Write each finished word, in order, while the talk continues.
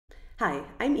Hi,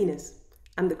 I'm Ines.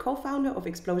 I'm the co-founder of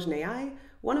Explosion AI,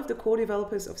 one of the core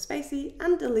developers of spaCy,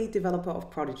 and the lead developer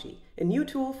of Prodigy, a new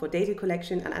tool for data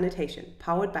collection and annotation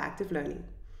powered by active learning.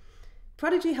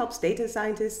 Prodigy helps data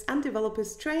scientists and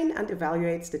developers train and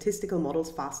evaluate statistical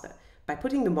models faster by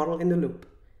putting the model in the loop.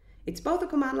 It's both a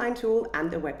command line tool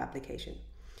and a web application.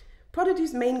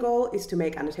 Prodigy's main goal is to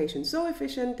make annotation so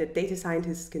efficient that data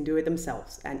scientists can do it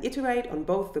themselves and iterate on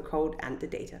both the code and the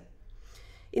data.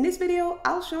 In this video,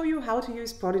 I'll show you how to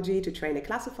use Prodigy to train a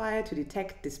classifier to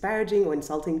detect disparaging or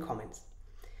insulting comments.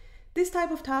 This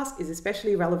type of task is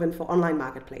especially relevant for online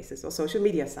marketplaces or social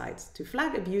media sites to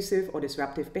flag abusive or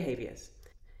disruptive behaviors.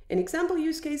 An example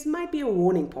use case might be a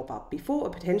warning pop-up before a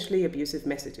potentially abusive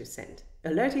message is sent,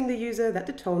 alerting the user that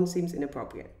the tone seems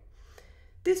inappropriate.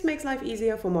 This makes life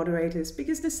easier for moderators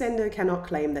because the sender cannot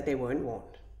claim that they weren't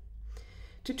warned.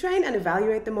 To train and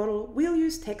evaluate the model, we'll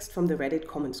use text from the Reddit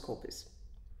comments corpus.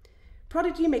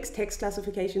 Prodigy makes text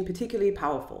classification particularly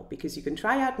powerful because you can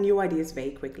try out new ideas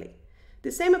very quickly.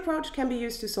 The same approach can be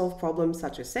used to solve problems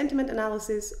such as sentiment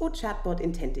analysis or chatbot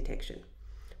intent detection.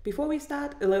 Before we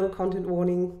start, a little content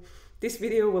warning. This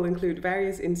video will include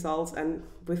various insults, and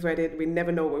with Reddit, we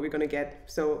never know what we're going to get,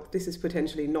 so this is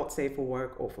potentially not safe for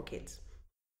work or for kids.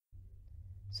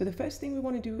 So the first thing we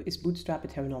want to do is bootstrap a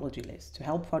terminology list to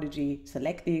help Prodigy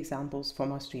select the examples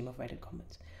from our stream of Reddit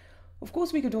comments. Of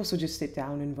course, we could also just sit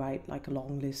down and write like a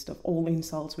long list of all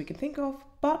insults we can think of,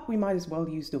 but we might as well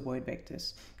use the word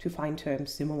vectors to find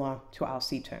terms similar to our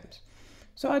C terms.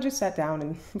 So I just sat down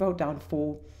and wrote down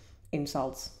 4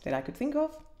 insults that I could think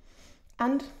of,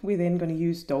 and we're then going to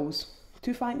use those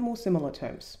to find more similar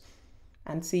terms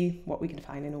and see what we can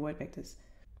find in the word vectors.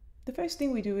 The first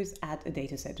thing we do is add a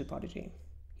dataset to Prodigy.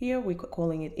 Here we're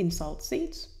calling it insult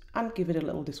seeds and give it a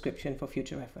little description for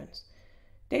future reference.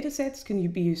 Datasets can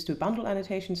be used to bundle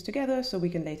annotations together so we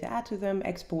can later add to them,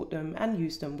 export them, and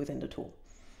use them within the tool.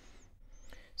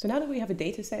 So now that we have a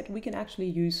dataset, we can actually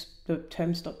use the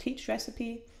terms.teach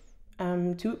recipe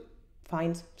to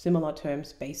find similar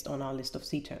terms based on our list of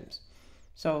C terms.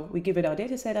 So we give it our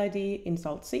dataset ID,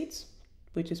 insult seeds,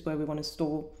 which is where we want to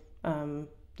store the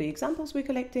examples we're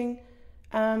collecting.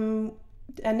 And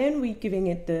then we're giving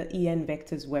it the EN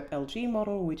vectors WebLG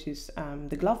model, which is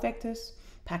the glove vectors,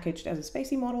 packaged as a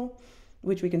spaCy model,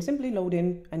 which we can simply load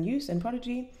in and use in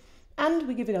Prodigy. And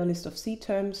we give it our list of C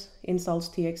terms, insults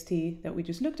txt, that we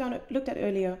just looked at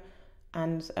earlier.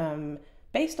 And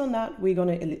based on that, we're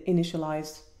going to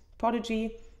initialize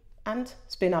Prodigy and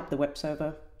spin up the web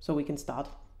server so we can start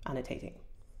annotating.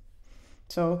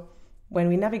 So when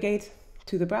we navigate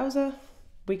to the browser,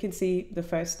 we can see the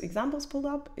first examples pulled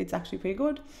up. It's actually pretty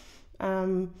good.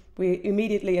 We're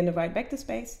immediately in the right vector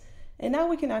space. And now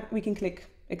we can click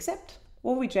accept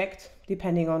or reject,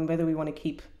 depending on whether we want to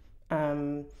keep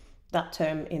that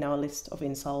term in our list of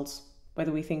insults,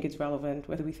 whether we think it's relevant,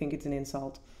 whether we think it's an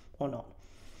insult or not.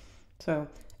 So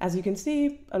as you can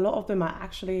see, a lot of them are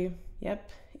actually,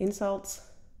 insults.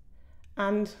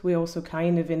 And we're also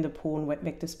kind of in the porn web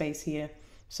vector space here.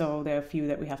 So there are a few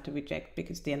that we have to reject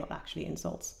because they're not actually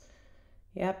insults.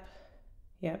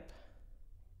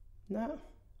 No.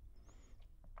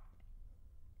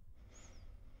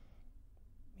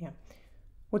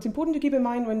 What's important to keep in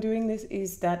mind when doing this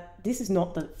is that this is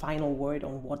not the final word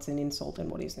on what's an insult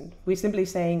and what isn't. We're simply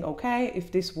saying, okay,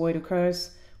 if this word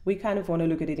occurs, we kind of want to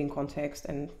look at it in context,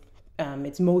 and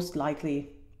it's most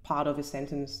likely part of a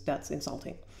sentence that's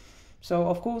insulting. So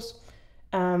of course,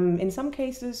 in some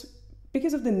cases,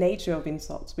 because of the nature of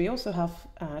insults, we also have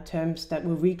terms that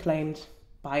were reclaimed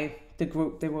by the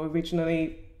group they were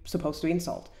originally supposed to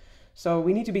insult. So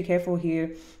we need to be careful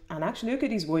here and actually look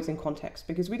at these words in context,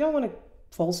 because we don't want to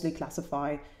falsely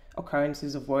classify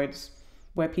occurrences of words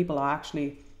where people are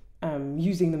actually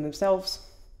using them themselves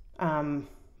and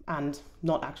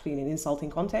not actually in an insulting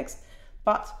context.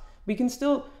 But we can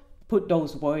still put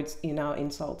those words in our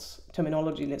insults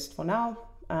terminology list for now.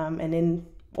 And then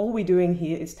all we're doing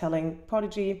here is telling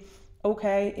Prodigy,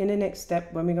 okay, in the next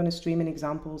step, when we're going to stream in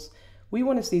examples, we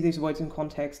want to see these words in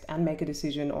context and make a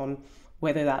decision on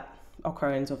whether that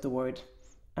occurrence of the word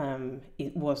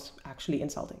it was actually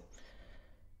insulting.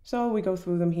 So we go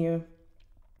through them here.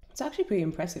 It's actually pretty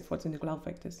impressive what's in the glove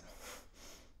vectors.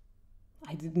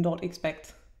 I did not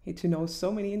expect it to know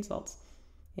so many insults.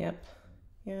 Yeah.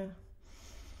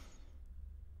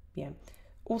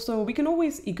 Also, we can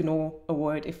always ignore a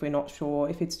word if we're not sure,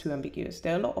 if it's too ambiguous.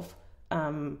 There are a lot of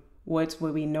words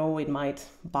where we know it might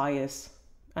bias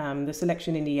the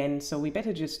selection in the end, so we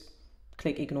better just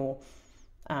click ignore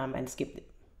and skip it.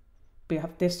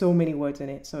 There's so many words in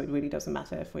it, so it really doesn't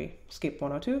matter if we skip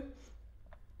 1 or 2.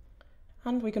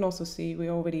 And we can also see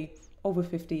we're already over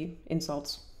 50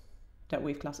 insults that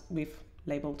we've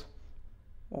labeled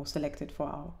or selected for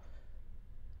our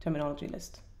terminology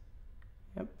list.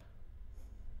 Yep.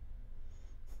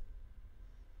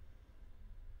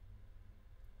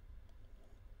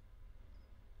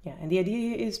 Yeah, and the idea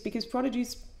here is because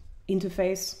Prodigy's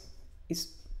interface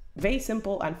is very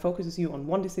simple and focuses you on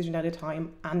one decision at a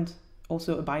time and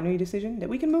also a binary decision, that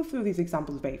we can move through these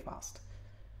examples very fast.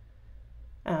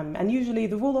 And usually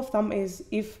the rule of thumb is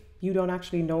if you don't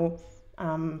actually know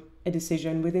a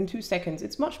decision within 2 seconds,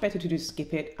 it's much better to just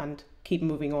skip it and keep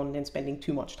moving on than spending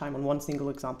too much time on one single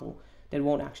example that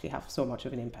won't actually have so much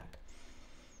of an impact.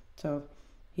 So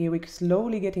here we're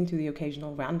slowly getting to the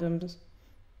occasional randoms.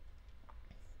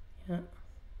 Yeah.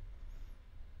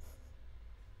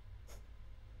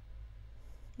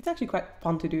 It's actually quite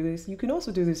fun to do this. You can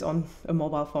also do this on a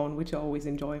mobile phone, which I always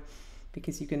enjoy,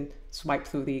 because you can swipe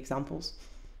through the examples.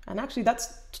 And actually that's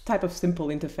the type of simple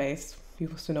interface you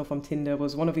also know from Tinder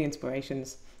was one of the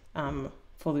inspirations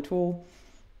for the tool,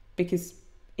 because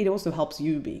it also helps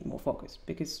you be more focused.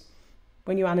 Because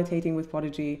when you're annotating with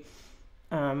Prodigy,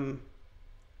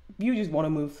 you just want to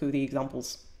move through the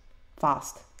examples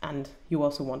fast, and you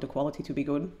also want the quality to be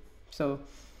good. So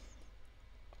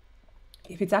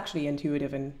if it's actually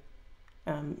intuitive and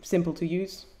simple to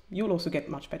use, you'll also get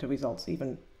much better results,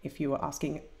 even if you are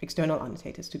asking external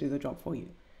annotators to do the job for you.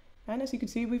 And as you can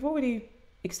see, we've already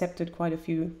accepted quite a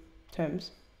few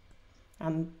terms.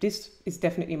 And this is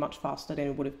definitely much faster than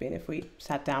it would have been if we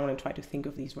sat down and tried to think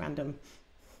of these random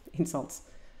insults.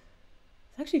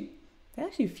 There are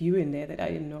actually a few in there that I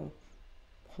didn't know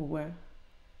or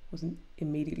wasn't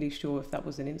immediately sure if that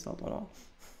was an insult or not.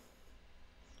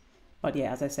 But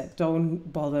yeah, as I said,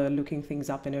 don't bother looking things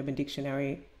up in Urban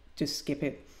Dictionary, just skip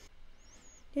it.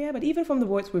 Yeah, but even from the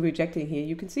words we're rejecting here,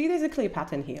 you can see there's a clear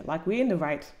pattern here. Like, we're in the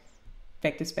right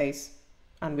vector space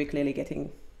and we're clearly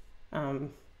getting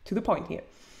to the point here.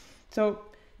 So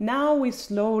now we're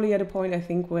slowly at a point, I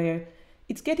think, where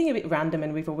it's getting a bit random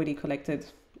and we've already collected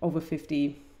over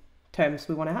 50 terms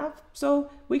we want to have.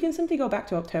 So we can simply go back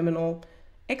to our terminal,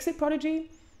 exit Prodigy,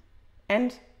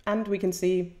 and we can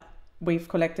see we've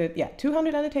collected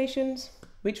 200 annotations,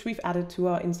 which we've added to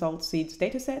our insult seeds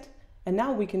dataset. And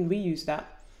now we can reuse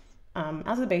that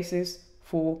as a basis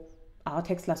for our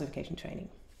text classification training.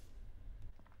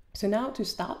 So now to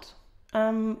start,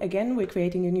 again, we're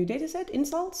creating a new dataset,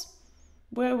 insults,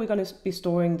 where we're going to be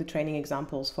storing the training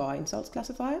examples for our insults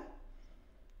classifier.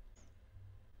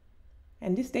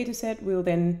 And this dataset we'll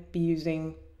then be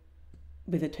using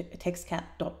with a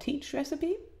textcat.batch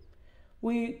recipe.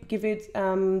 We give it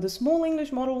the small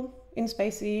English model in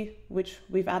spaCy, which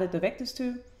we've added the vectors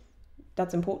to.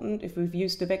 That's important. If we've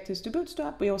used the vectors to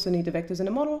bootstrap, we also need the vectors in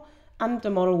the model. And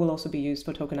the model will also be used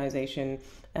for tokenization,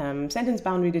 sentence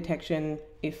boundary detection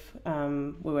if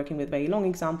we're working with very long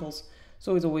examples.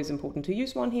 So it's always important to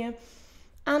use one here.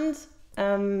 And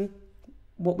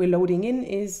what we're loading in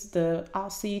is the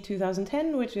RC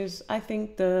 2010, which is, I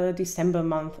think, the December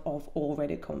month of all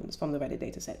Reddit comments from the Reddit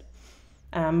dataset.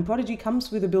 Prodigy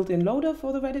comes with a built-in loader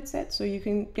for the Reddit set, so you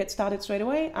can get started straight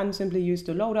away and simply use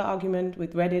the loader argument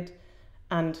with Reddit,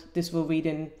 and this will read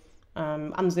in,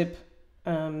 unzip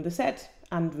the set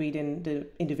and read in the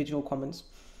individual comments.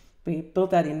 We built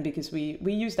that in because we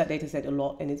use that dataset a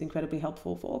lot and it's incredibly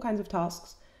helpful for all kinds of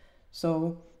tasks.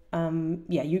 So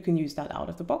yeah, you can use that out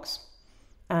of the box.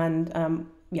 And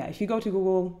yeah, if you go to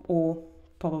Google or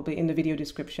probably in the video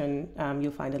description,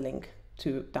 you'll find a link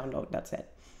to download that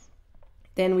set.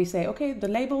 Then we say, okay, the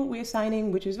label we're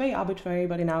assigning, which is very arbitrary,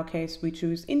 but in our case, we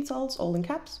choose insults, all in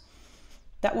caps.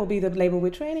 That will be the label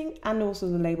we're training, and also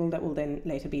the label that will then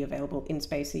later be available in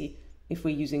spaCy if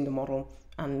we're using the model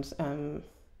and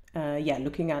yeah,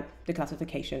 looking at the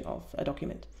classification of a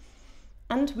document.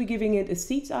 And we're giving it a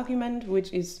seeds argument,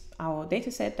 which is our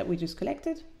data set that we just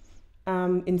collected,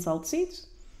 insult seeds.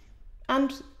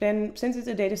 And then, since it's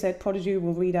a data set, Prodigy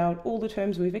will read out all the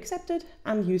terms we've accepted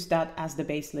and use that as the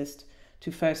base list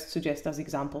to first suggest as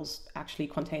examples actually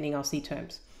containing our C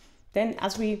terms. Then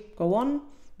as we go on,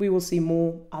 we will see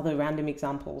more other random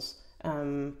examples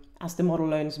as the model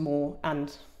learns more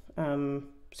and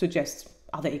suggests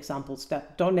other examples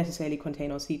that don't necessarily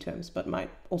contain our C terms, but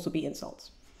might also be insults.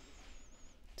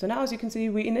 So now, as you can see,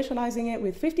 we're initializing it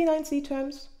with 59 C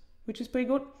terms, which is pretty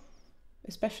good,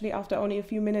 especially after only a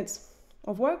few minutes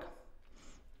of work.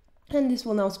 And this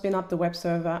will now spin up the web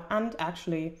server and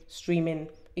actually stream in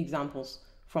examples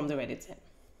from the Reddit set.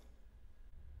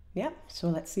 Yeah, so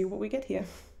let's see what we get here.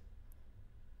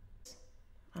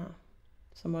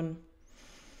 Someone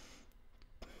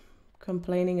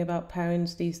complaining about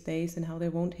parents these days and how they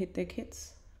won't hit their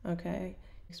kids. Okay,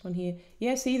 Next one here.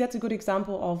 Yeah, see, that's a good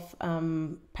example of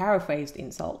paraphrased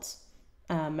insults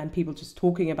and people just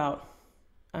talking about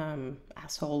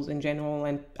assholes in general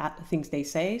and things they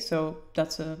say. So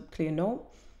that's a clear no.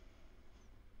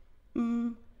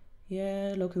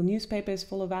 Yeah, local newspaper is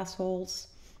full of assholes.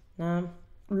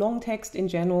 Long text in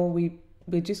general,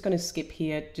 we're just going to skip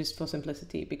here just for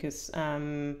simplicity because,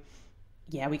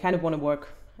 yeah, we kind of want to work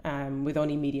with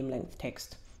only medium length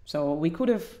text. So we could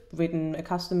have written a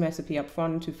custom recipe up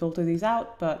front to filter these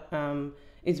out, but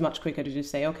it's much quicker to just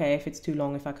say, okay, if it's too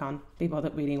long, if I can't be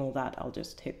bothered reading all that, I'll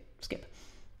just hit skip.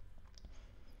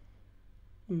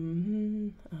 Oh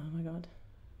my God,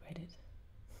 Reddit.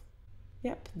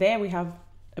 Yep, there we have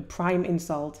a prime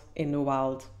insult in the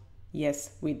wild. Yes,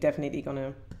 we're definitely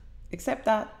gonna accept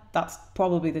that. That's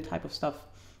probably the type of stuff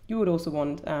you would also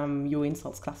want your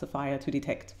insults classifier to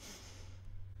detect.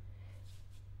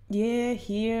 Yeah,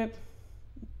 here,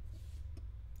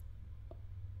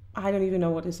 I don't even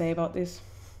know what to say about this.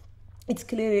 It's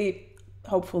clearly,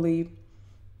 hopefully,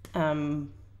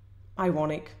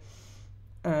 ironic.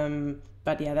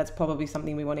 But yeah, that's probably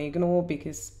something we want to ignore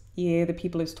because, yeah, the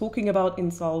people is talking about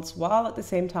insults while at the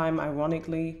same time,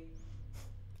 ironically,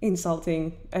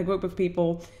 insulting a group of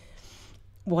people.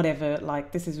 Whatever,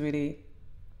 like, this is really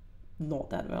not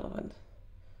that relevant.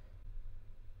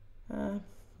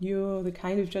 You're the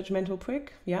kind of judgmental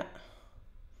prick, yeah.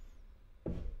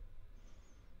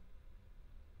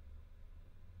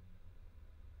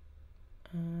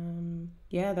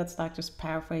 Yeah, that's like just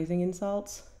paraphrasing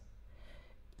insults.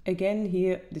 Again,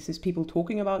 here, this is people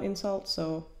talking about insults,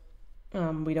 so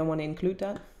we don't want to include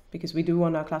that because we do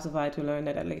want our classifier to learn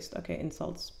that at least, okay,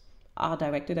 insults are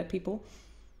directed at people.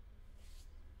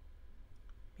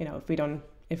 You know,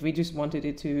 if we just wanted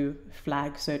it to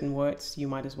flag certain words, you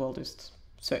might as well just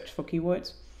search for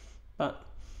keywords. But,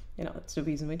 you know, that's the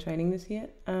reason we're training this here.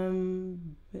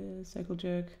 Circle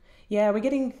jerk. Yeah,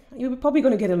 you're probably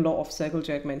going to get a lot of circle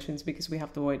jerk mentions because we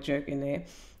have the word jerk in there.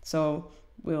 So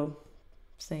we'll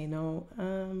say no.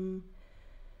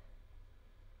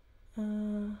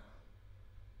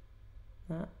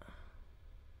 That.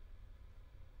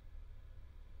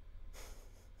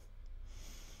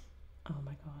 Oh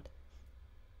my God.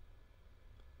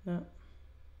 No.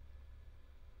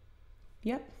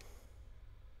 Yep.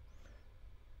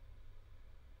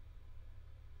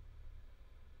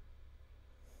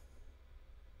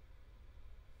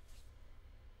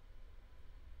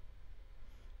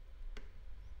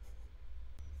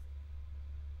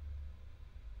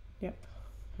 Yep.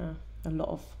 A lot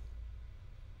of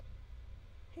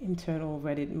internal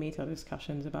Reddit meta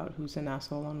discussions about who's an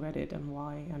asshole on Reddit and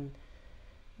why, and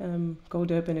go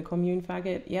derp in a commune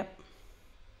faggot. Yep.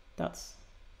 That's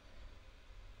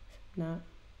nah.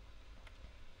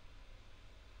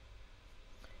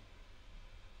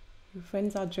 Your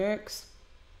friends are jerks.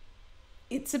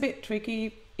 It's a bit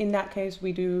tricky. In that case,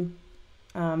 we do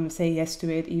say yes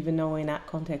to it, even though in that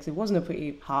context it wasn't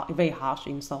a very harsh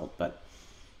insult. But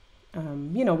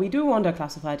you know, we do want our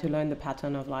classifier to learn the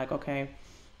pattern of like, okay,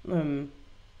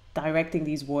 directing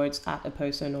these words at a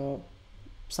person or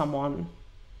someone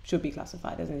should be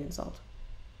classified as an insult.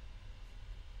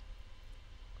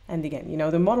 And again, you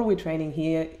know, the model we're training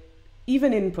here,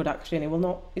 even in production,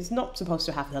 it's not supposed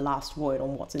to have the last word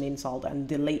on what's an insult and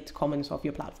delete comments off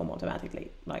your platform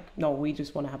automatically. Like, no, we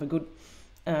just want to have a good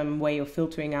way of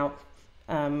filtering out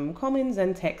comments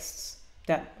and texts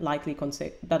that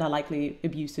are likely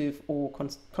abusive or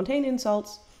contain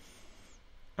insults.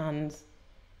 And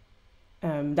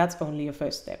that's only a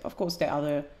first step. Of course, there are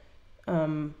other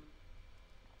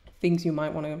things you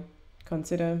might want to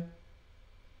consider.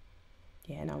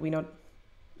 Yeah, no, we're not.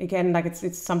 Again, like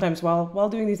it's sometimes while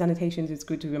doing these annotations, it's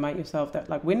good to remind yourself that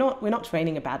like we're not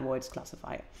training a bad words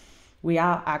classifier. We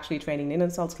are actually training an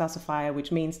insults classifier,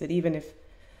 which means that even if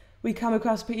we come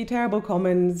across pretty terrible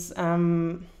comments,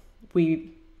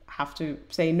 we have to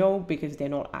say no because they're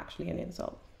not actually an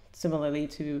insult. Similarly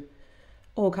to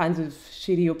all kinds of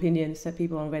shitty opinions that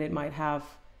people on Reddit might have,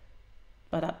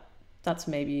 but that's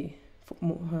maybe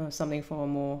something for a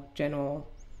more general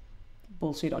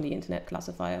bullshit on the internet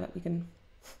classifier that we can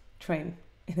train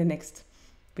in the next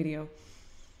video.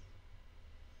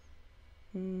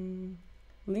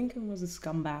 Lincoln was a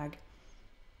scumbag.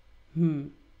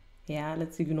 Yeah,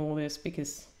 let's ignore this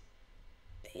because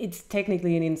it's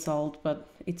technically an insult, but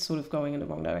it's sort of going in the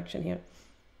wrong direction here.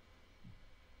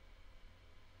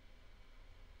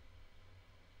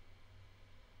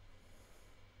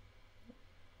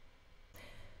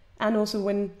 And also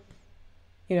when,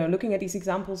 you know, looking at these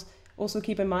examples, also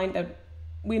keep in mind that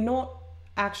we're not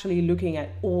actually looking at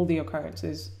all the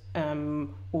occurrences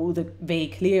all the very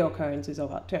clear occurrences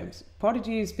of our terms.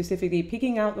 Prodigy is specifically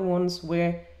picking out the ones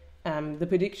where the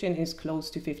prediction is close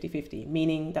to 50-50,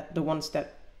 meaning that the ones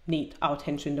that need our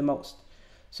attention the most.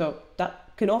 So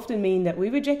that can often mean that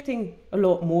we're rejecting a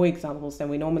lot more examples than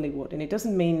we normally would. And it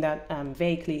doesn't mean that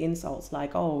very clear insults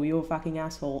like, oh, you're a fucking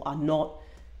asshole, are not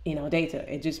in our data.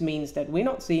 It just means that we're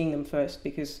not seeing them first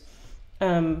because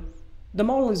the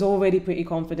model is already pretty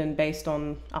confident based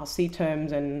on our C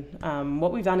terms and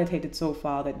what we've annotated so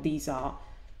far that these are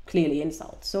clearly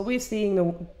insults. So we're seeing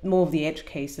more of the edge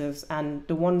cases and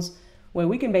the ones where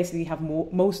we can basically have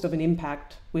most of an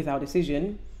impact with our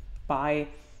decision by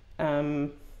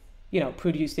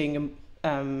producing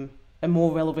a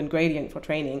more relevant gradient for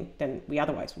training than we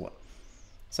otherwise would.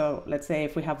 So let's say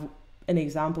if we have an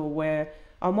example where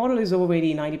our model is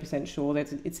already 90% sure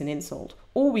that it's an insult,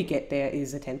 all we get there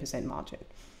is a 10% margin.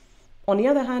 On the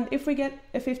other hand, if we get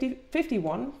a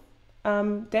 50-51,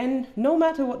 then no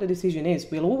matter what the decision is,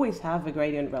 we'll always have a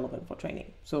gradient relevant for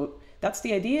training. So that's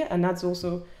the idea, and that's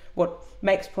also what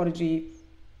makes Prodigy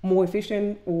more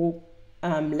efficient or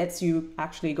lets you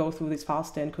actually go through this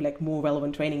faster and collect more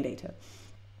relevant training data.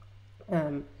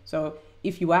 So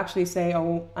if you actually say,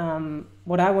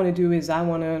 what I want to do is I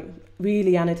want to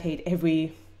really annotate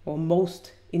every or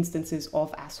most instances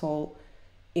of asshole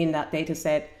in that data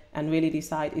set and really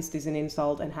decide, is this an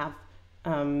insult, and have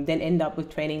then end up with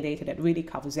training data that really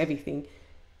covers everything,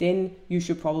 then you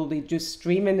should probably just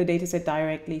stream in the data set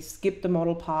directly, skip the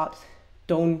model part,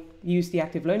 don't use the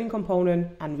active learning component,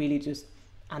 and really just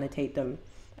annotate them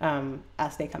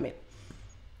as they come in.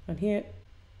 And here,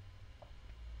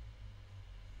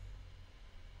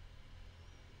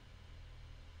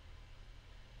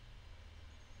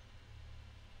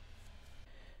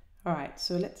 all right,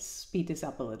 so let's speed this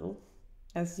up a little.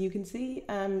 As you can see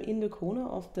in the corner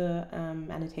of the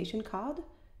annotation card,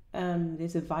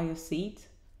 there's a via seed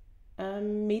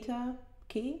meta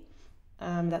key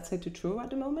that's set to true at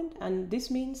the moment. And this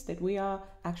means that we are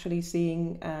actually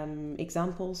seeing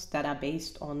examples that are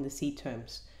based on the seed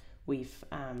terms we've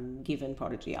given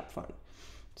Prodigy upfront.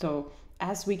 So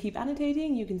as we keep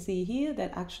annotating, you can see here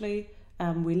that actually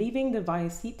we're leaving the via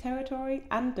seed territory,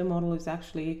 and the model is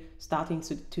actually starting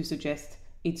to suggest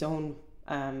its own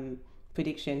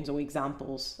predictions or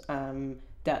examples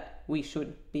that we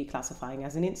should be classifying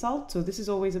as an insult. So this is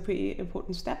always a pretty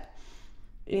important step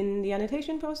in the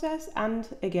annotation process. And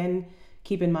again,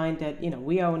 keep in mind that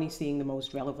we are only seeing the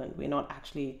most relevant. We're not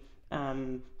actually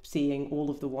seeing all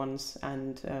of the ones,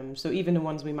 and so even the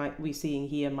ones we might be seeing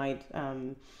here might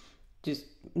just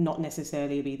not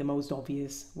necessarily be the most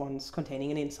obvious ones containing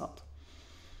an insult.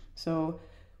 So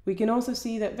we can also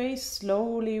see that very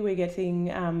slowly we're getting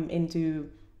into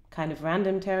kind of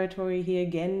random territory here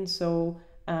again. So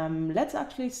let's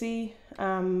actually see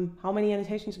how many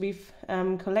annotations we've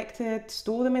collected,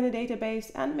 store them in a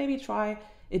database, and maybe try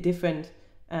a different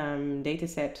data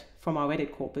set from our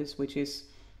Reddit corpus, which is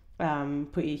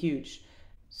pretty huge.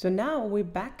 So now we're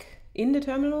back in the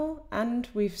terminal and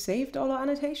we've saved all our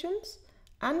annotations,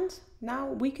 and now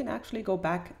we can actually go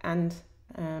back and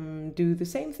do the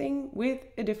same thing with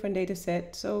a different data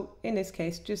set. So in this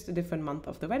case, just a different month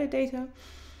of the Reddit data.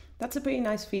 That's a pretty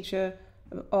nice feature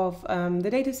of the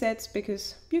data sets,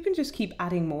 because you can just keep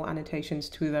adding more annotations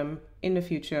to them in the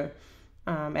future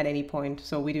at any point.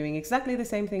 So we're doing exactly the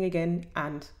same thing again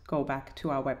and go back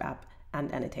to our web app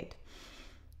and annotate.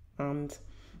 And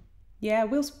yeah,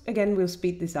 we'll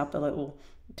speed this up a little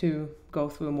to go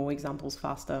through more examples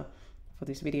faster for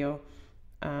this video.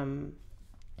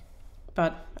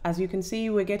 But as you can see,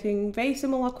 we're getting very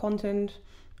similar content.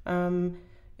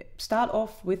 Start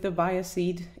off with the via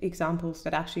seed examples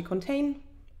that actually contain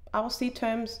our seed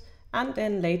terms, and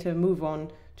then later move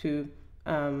on to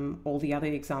all the other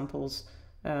examples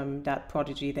that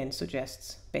Prodigy then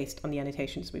suggests based on the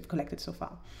annotations we've collected so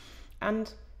far.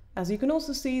 And as you can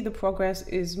also see, the progress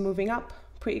is moving up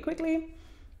pretty quickly.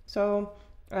 So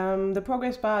the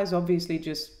progress bar is obviously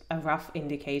just a rough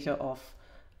indicator of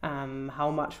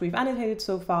how much we've annotated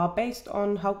so far based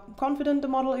on how confident the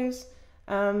model is.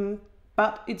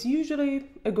 But it's usually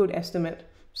a good estimate.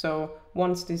 So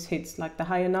once this hits like the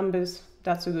higher numbers,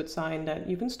 that's a good sign that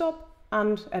you can stop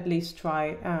and at least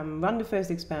try run the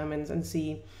first experiments and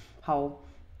see how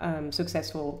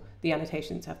successful the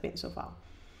annotations have been so far.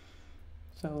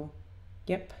 So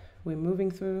yep, we're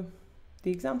moving through the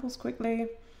examples quickly,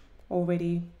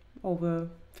 already over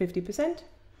 50%.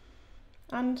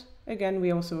 And again,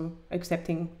 we're also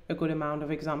accepting a good amount of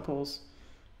examples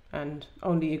and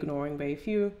only ignoring very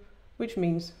few, which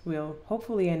means we'll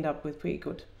hopefully end up with pretty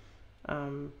good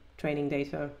training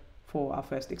data for our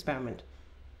first experiment.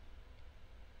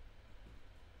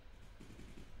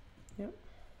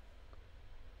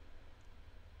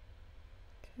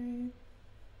 Okay.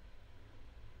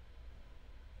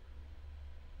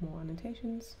 More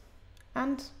annotations.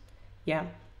 And yeah,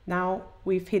 now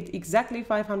we've hit exactly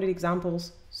 500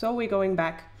 examples. So we're going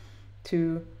back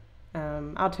to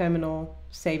our terminal,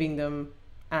 saving them.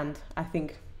 And I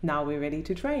think now we're ready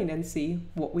to train and see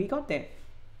what we got there.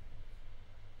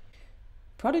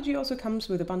 Prodigy also comes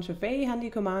with a bunch of very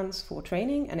handy commands for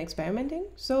training and experimenting.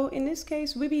 So in this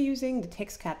case, we'll be using the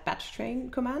textcat.batch train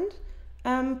command.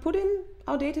 Put in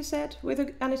our data set with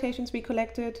the annotations we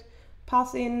collected,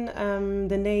 pass in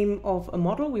the name of a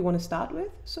model we want to start with.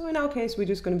 So in our case, we're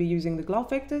just going to be using the glove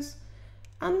vectors.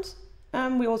 And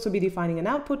we'll also be defining an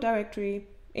output directory,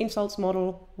 insults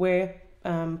model, where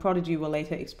Prodigy will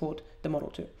later export the model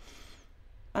to.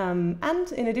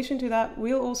 And in addition to that,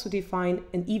 we'll also define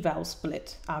an eval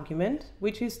split argument,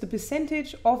 which is the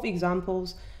percentage of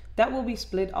examples that will be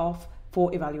split off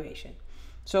for evaluation.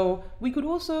 So we could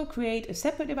also create a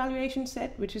separate evaluation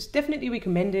set, which is definitely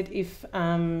recommended if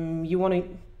you want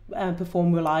to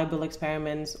perform reliable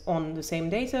experiments on the same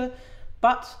data.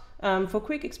 But for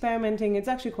quick experimenting, it's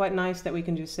actually quite nice that we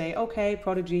can just say, okay,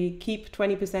 Prodigy, keep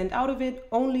 20% out of it,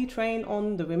 only train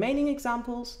on the remaining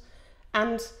examples.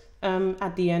 And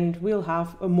at the end, we'll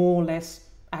have a more or less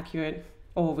accurate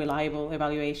or reliable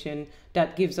evaluation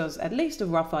that gives us at least a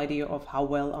rough idea of how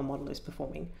well our model is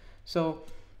performing. So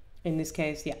in this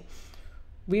case, yeah,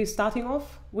 we're starting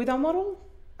off with our model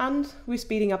and we're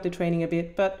speeding up the training a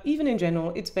bit, but even in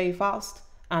general, it's very fast.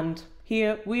 And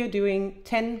here we are doing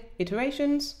 10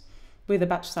 iterations with a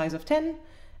batch size of 10.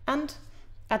 And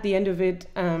at the end of it,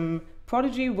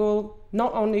 Prodigy will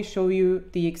not only show you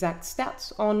the exact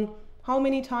stats on how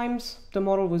many times the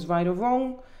model was right or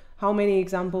wrong, how many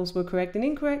examples were correct and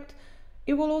incorrect.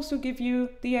 It will also give you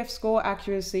the F-score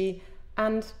accuracy,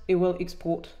 and it will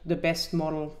export the best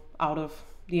model out of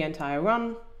the entire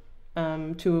run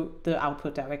to the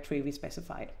output directory we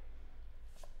specified.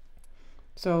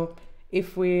 So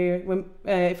if we're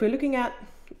looking at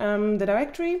the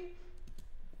directory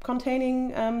containing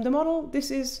the model,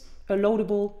 this is a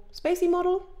loadable spaCy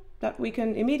model that we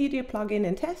can immediately plug in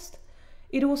and test.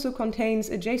 It also contains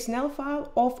a JSON-L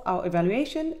file of our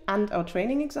evaluation and our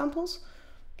training examples.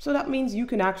 So that means you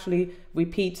can actually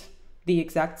repeat the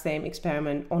exact same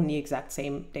experiment on the exact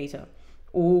same data.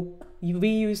 Or you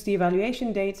reuse the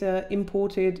evaluation data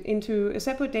imported into a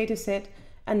separate data set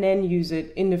and then use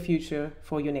it in the future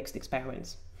for your next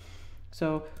experiments.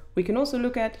 So we can also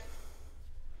look at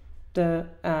the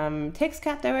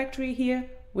textcat directory here,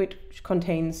 which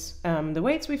contains the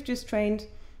weights we've just trained.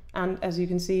 And as you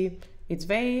can see, it's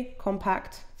very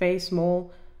compact, very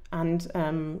small, and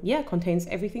yeah, contains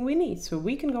everything we need. So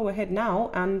we can go ahead now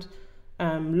and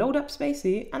load up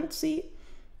spaCy and see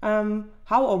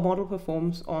how our model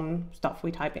performs on stuff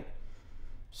we type in.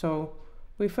 So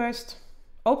we first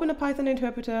open a Python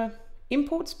interpreter,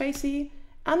 import spaCy,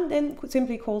 and then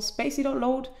simply call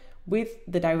spaCy.load with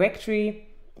the directory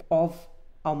of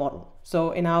our model.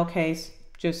 So in our case,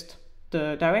 just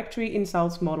the directory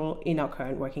insults model in our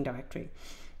current working directory.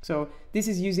 So this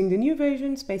is using the new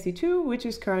version, spaCy 2, which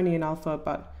is currently in alpha,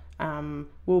 but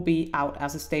will be out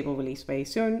as a stable release very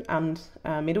soon. And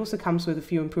it also comes with a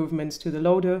few improvements to the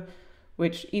loader,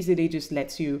 which easily just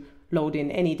lets you load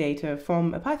in any data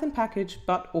from a Python package,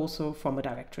 but also from a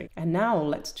directory. And now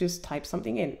let's just type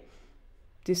something in.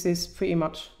 This is pretty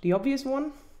much the obvious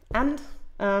one. And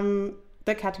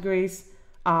the categories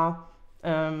are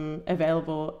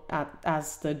available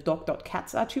as the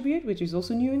doc.cats attribute, which is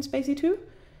also new in spaCy 2.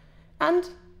 And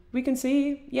we can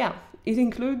see, yeah, it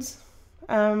includes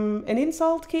an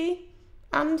insult key,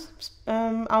 and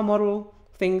our model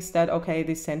thinks that, okay,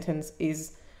 this sentence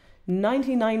is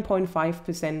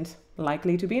 99.5%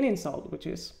 likely to be an insult, which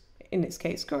is in this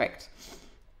case correct.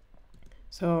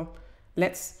 So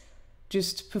let's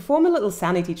just perform a little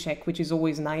sanity check, which is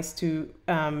always nice to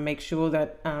make sure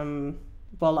that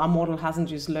well, our model hasn't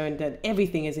just learned that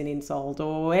everything is an insult,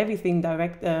 or everything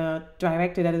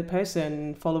directed at a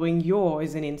person following your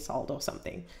is an insult or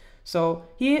something. So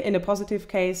here in the positive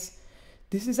case,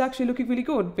 this is actually looking really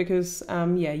good because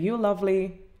yeah, you're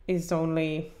lovely is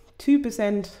only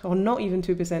 2% or not even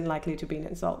 2% likely to be an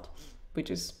insult, which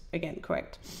is again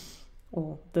correct,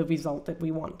 or the result that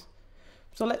we want.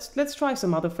 So let's try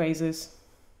some other phrases.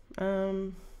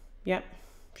 Yeah,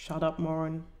 shut up,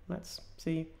 moron. Let's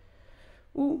see.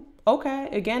 Ooh, okay,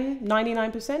 again,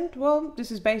 99%. Well,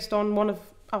 this is based on one of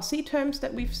our C terms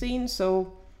that we've seen,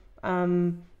 so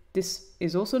this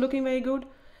is also looking very good.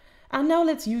 And now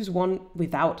let's use one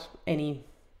without any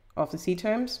of the C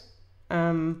terms.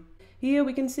 Here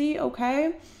we can see,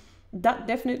 okay, that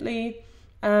definitely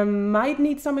might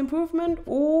need some improvement,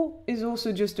 or is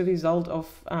also just a result of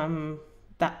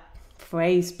that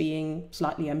phrase being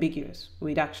slightly ambiguous.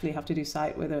 We'd actually have to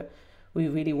decide whether we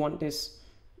really want this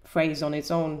phrase on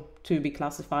its own to be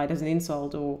classified as an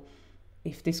insult, or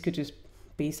if this could just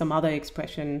be some other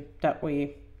expression that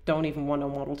we don't even want our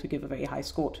model to give a very high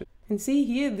score to. And see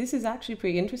here, this is actually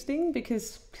pretty interesting,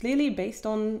 because clearly based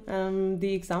on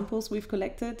the examples we've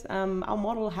collected, our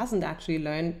model hasn't actually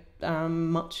learned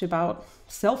much about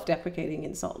self-deprecating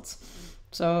insults.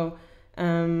 So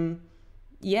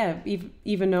yeah,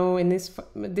 even though in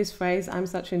this phrase, "I'm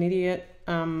such an idiot,"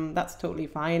 that's totally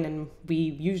fine, and we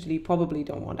usually probably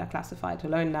don't want our classifier to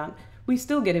learn that, we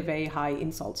still get a very high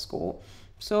insult score.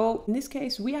 So in this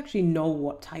case, we actually know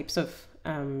what types of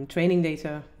training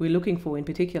data we're looking for in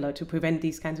particular to prevent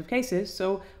these kinds of cases.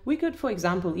 So we could, for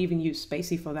example, even use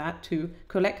spaCy for that, to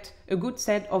collect a good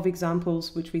set of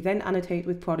examples, which we then annotate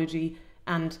with Prodigy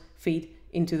and feed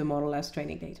into the model as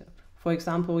training data. For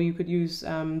example, you could use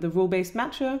the rule-based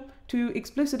matcher to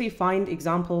explicitly find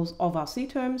examples of our C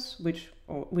terms, which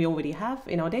we already have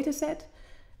in our data set,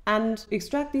 and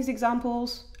extract these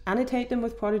examples, annotate them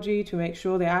with Prodigy to make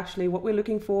sure they're actually what we're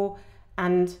looking for,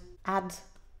 and add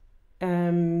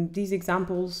these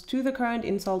examples to the current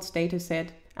insults data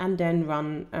set, and then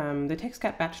run the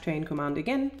textcat.batch train command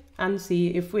again and see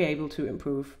if we're able to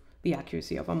improve the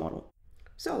accuracy of our model.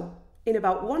 So, in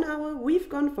about 1 hour, we've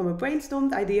gone from a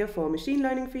brainstormed idea for a machine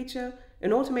learning feature,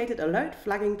 an automated alert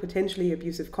flagging potentially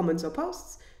abusive comments or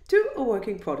posts, to a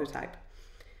working prototype.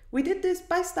 We did this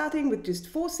by starting with just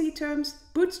 4 C terms,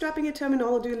 bootstrapping a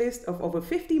terminology list of over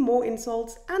 50 more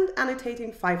insults, and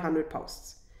annotating 500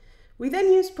 posts. We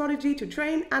then used Prodigy to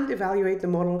train and evaluate the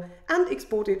model and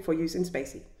export it for use in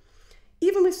spaCy.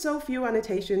 Even with so few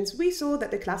annotations, we saw that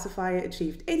the classifier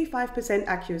achieved 85%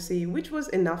 accuracy, which was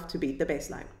enough to beat the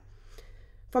baseline.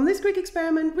 From this quick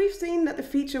experiment, we've seen that the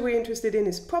feature we're interested in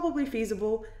is probably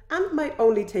feasible and might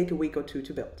only take a week or 2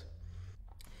 to build.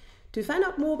 To find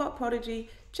out more about Prodigy,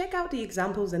 check out the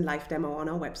examples and live demo on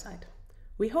our website.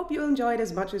 We hope you enjoyed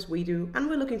as much as we do, and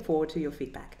we're looking forward to your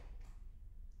feedback.